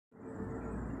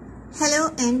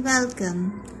Hello and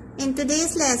welcome. In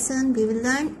today's lesson, we will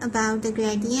learn about the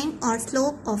gradient or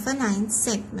slope of a line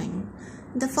segment.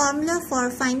 The formula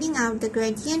for finding out the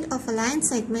gradient of a line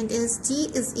segment is G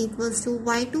is equals to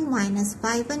y2 minus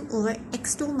y1 over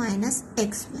x2 minus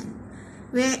x1,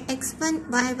 where x1,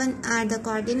 y1 are the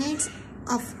coordinates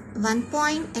of one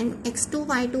point and x2,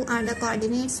 y2 are the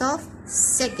coordinates of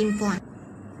second point.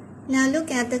 Now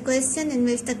look at the question in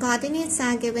which the coordinates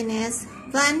are given as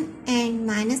 1 and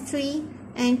minus 3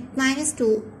 and minus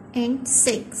 2 and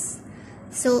 6.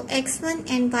 So x1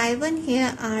 and y1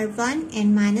 here are 1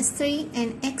 and minus 3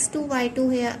 and x2,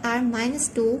 y2 here are minus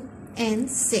 2 and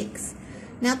 6.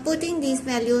 Now putting these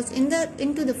values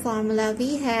into the formula,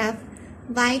 we have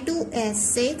y2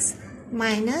 as 6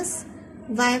 minus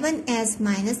y1 as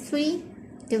minus 3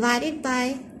 divided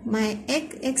by my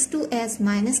x2 as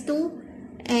minus 2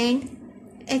 and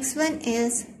x1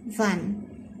 is 1.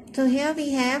 So here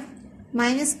we have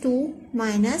minus 2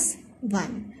 minus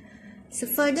 1. So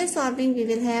further solving, we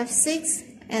will have 6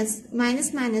 as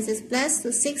minus is plus,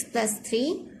 so 6 plus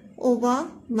 3 over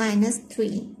minus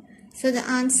 3. So the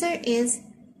answer is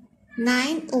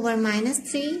 9 over minus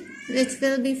 3, which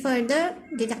will be further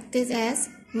deducted as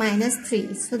minus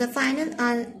 3. So the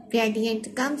final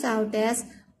gradient comes out as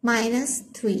minus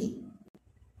 3.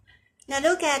 Now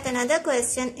look at another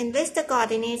question in which the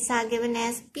coordinates are given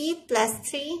as p plus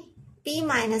 3, p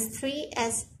minus 3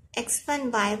 as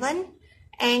x1, y1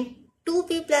 and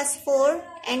 2p plus 4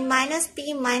 and minus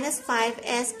p minus 5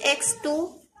 as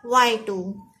x2,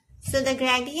 y2. So the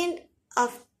gradient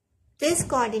of these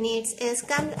coordinates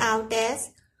comes out as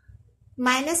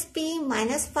minus p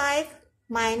minus 5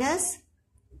 minus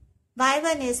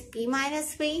y1 is p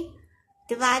minus 3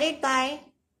 divided by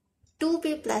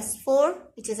 2p plus 4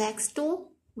 which is x2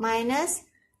 minus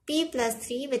p plus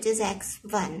 3 which is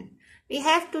x1. We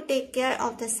have to take care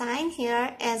of the sign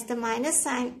here, as the minus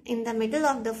sign in the middle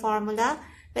of the formula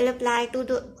will apply to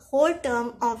the whole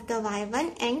term of the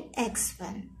y1 and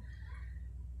x1.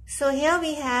 So here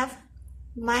we have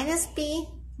minus p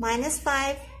minus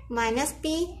 5 minus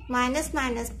p minus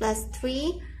plus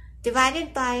 3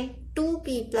 divided by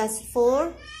 2p plus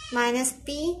 4 minus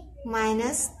p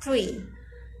minus 3.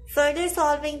 Further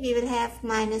solving, we will have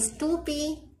minus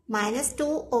 2p minus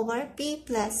 2 over p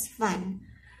plus 1.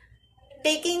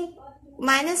 Taking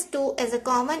minus 2 as a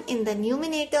common in the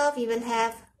numerator, we will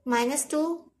have minus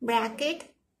 2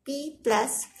 bracket p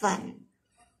plus 1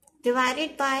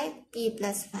 divided by p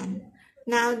plus 1.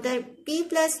 Now the p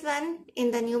plus 1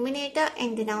 in the numerator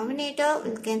and denominator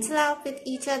will cancel out with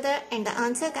each other and the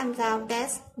answer comes out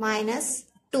as minus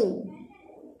 2.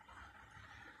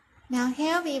 Now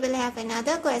here we will have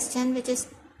another question, which is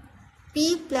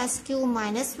p plus q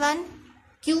minus 1,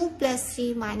 q plus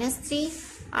 3 minus 3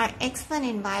 are x1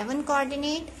 and y1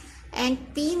 coordinate,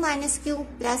 and p minus q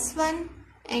plus 1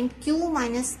 and q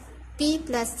minus p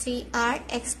plus 3 are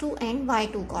x2 and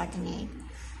y2 coordinate.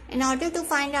 In order to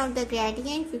find out the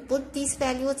gradient, we put these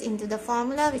values into the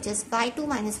formula, which is y2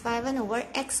 minus y1 over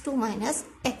x2 minus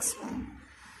x1.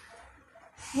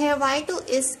 Here y2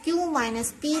 is q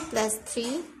minus p plus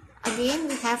 3. Again,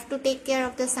 we have to take care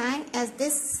of the sign, as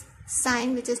this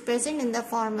sign which is present in the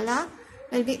formula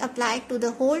will be applied to the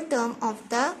whole term of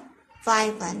the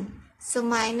y1. So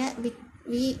minus,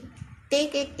 we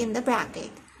take it in the bracket.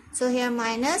 So here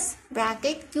minus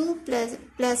bracket q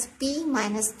plus p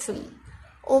minus 3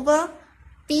 over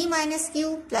p minus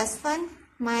q plus 1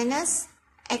 minus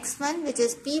x1, which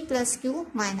is p plus q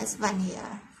minus 1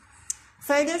 here.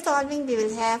 Further solving, we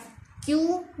will have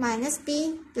q minus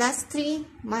p plus 3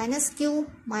 minus q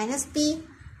minus p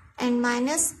and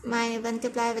minus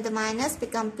multiply with the minus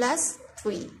become plus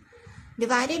 3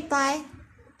 divided by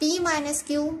p minus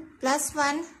q plus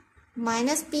 1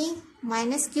 minus p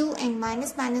minus q and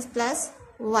minus plus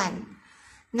 1.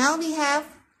 Now we have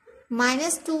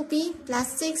minus 2p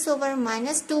plus 6 over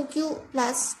minus 2q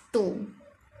plus 2.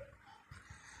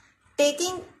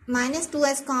 Taking minus 2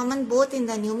 as common both in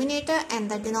the numerator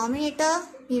and the denominator,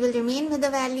 we will remain with the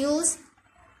values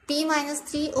p minus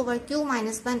 3 over q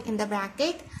minus 1 in the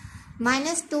bracket.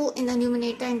 Minus 2 in the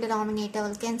numerator and denominator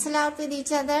will cancel out with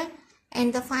each other,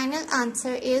 and the final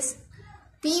answer is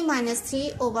p minus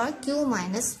 3 over q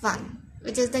minus 1,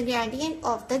 which is the gradient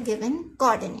of the given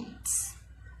coordinates.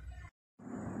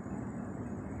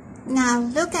 Now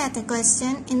look at the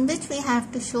question in which we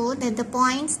have to show that the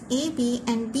points AB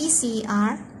and BC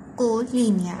are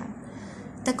collinear.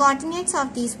 The coordinates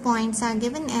of these points are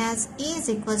given as A is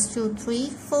equals to 3,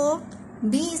 4,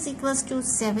 B is equals to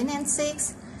 7 and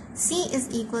 6, C is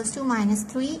equals to minus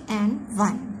 3 and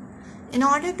 1. In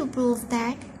order to prove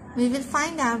that, we will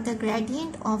find out the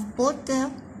gradient of both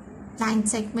the line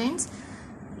segments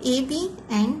AB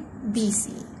and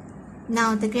BC.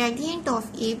 Now the gradient of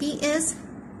AB is,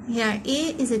 here A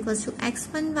is equals to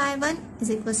x1 y1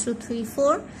 is equals to 3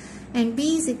 4 and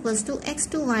B is equals to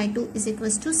x2 y2 is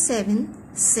equals to 7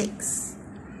 6.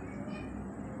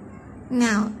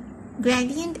 Now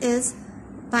gradient is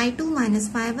y2 minus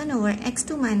y1 over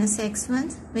x2 minus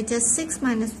x1, which is 6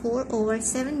 minus 4 over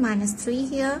 7 minus 3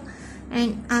 here,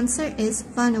 and answer is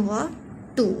 1 over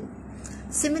 2.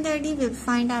 Similarly, we will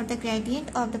find out the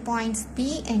gradient of the points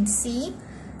B and C.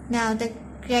 Now the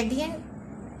gradient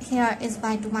here is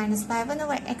y2 minus y1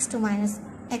 over x2 minus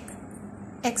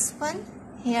x1.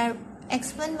 Here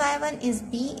x1 y1 is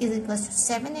B is equals to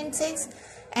 7 and 6,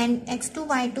 and x2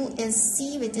 y2 is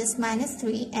C, which is minus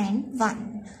 3 and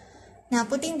 1. Now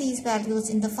putting these values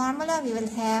in the formula, we will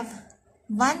have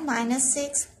 1 minus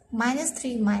 6 minus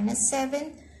 3 minus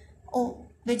 7,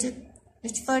 which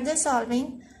further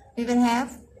solving we will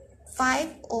have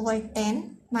 5 over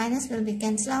 10, minus will be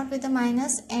cancelled out with the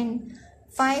minus, and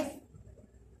 5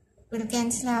 will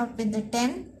cancel out with the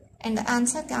 10, and the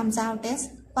answer comes out as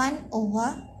 1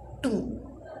 over 2.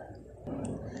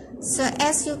 So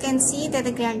as you can see that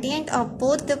the gradient of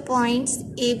both the points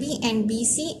AB and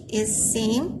BC is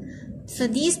same. So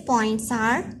these points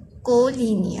are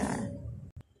collinear.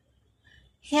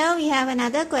 Here we have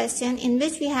another question in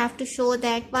which we have to show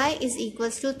that y is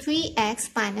equals to 3x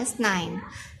minus 9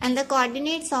 and the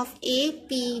coordinates of A,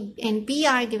 P and B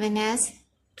are given as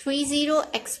 3 0,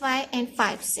 xy and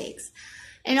 5 6.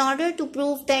 In order to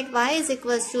prove that y is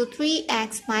equals to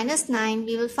 3x minus 9,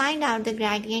 we will find out the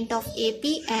gradient of AP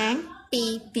and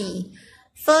PP.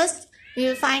 First, we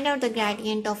will find out the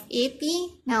gradient of AP.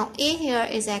 Now A here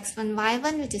is x1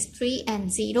 y1, which is 3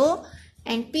 and 0,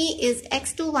 and P is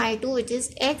x2 y2, which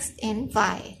is x and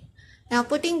y. Now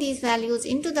putting these values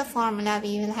into the formula,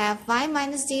 we will have y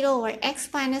minus 0 over x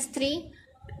minus 3.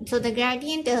 So the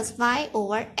gradient is y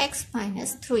over x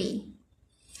minus 3.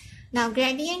 Now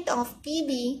gradient of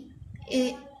PB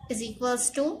is equals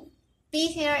to, P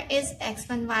here is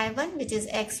x1 y1, which is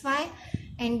xy,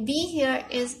 and B here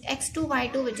is x2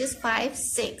 y2, which is 5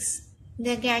 6.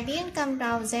 The gradient comes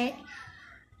out at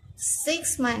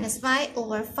 6 minus y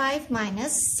over 5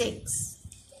 minus 6.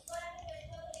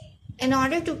 In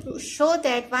order to show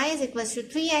that y is equals to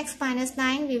 3x minus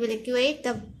 9, we will equate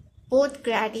the both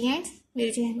gradients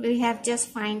which we have just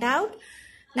find out.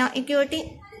 Now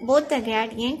equating both the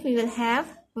gradient, we will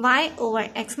have y over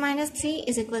x minus 3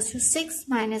 is equals to 6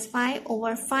 minus y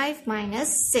over 5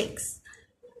 minus 6.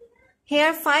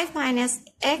 Here 5 minus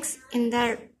x in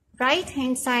the right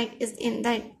hand side is in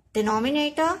the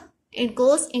denominator. It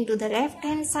goes into the left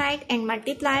hand side and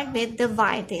multiplied with the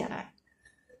y there.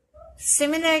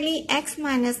 Similarly, x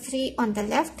minus 3 on the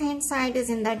left hand side is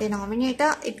in the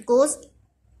denominator. It goes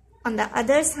on the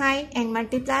other side and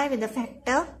multiply with the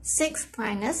factor 6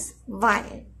 minus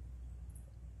y.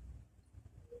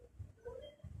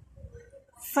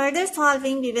 Further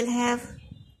solving, we will have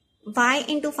y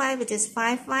into 5, which is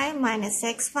 5y minus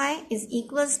xy is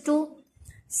equals to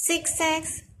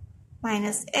 6x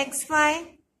minus xy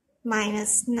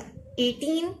minus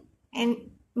 18 and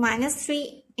minus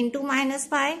 3 into minus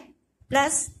y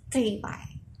plus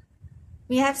 3y.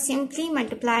 We have simply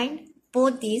multiplied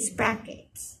both these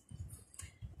brackets.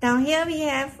 Now here we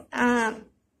have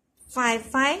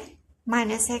 5y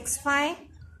minus xy.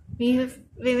 We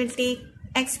will take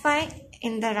xy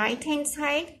in the right hand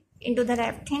side into the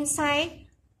left hand side.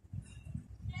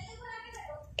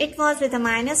 It was with a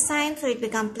minus sign, so it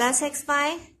becomes plus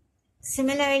xy.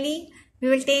 Similarly, we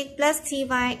will take plus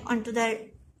 3y onto the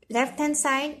left hand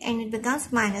side and it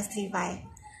becomes minus 3y.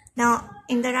 Now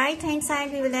in the right hand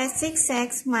side, we will have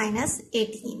 6x minus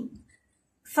 18.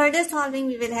 Further solving,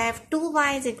 we will have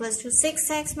 2y is equals to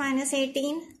 6x minus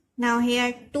 18. Now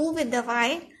here 2 with the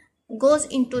y goes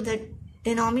into the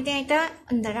denominator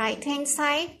on the right hand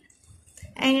side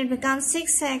and it becomes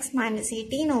 6x minus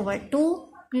 18 over 2.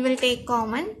 We will take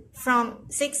common from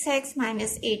 6x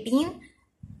minus 18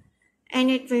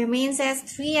 and it remains as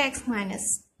 3x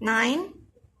minus 9.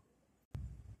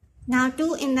 Now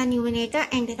 2 in the numerator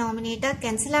and denominator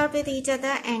cancel out with each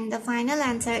other and the final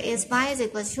answer is y is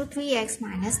equals to 3x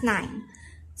minus 9.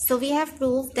 So we have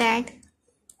proved that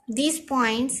these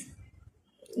points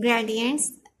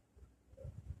gradients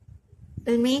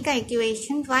will make an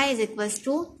equation y is equals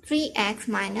to 3x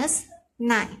minus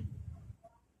 9.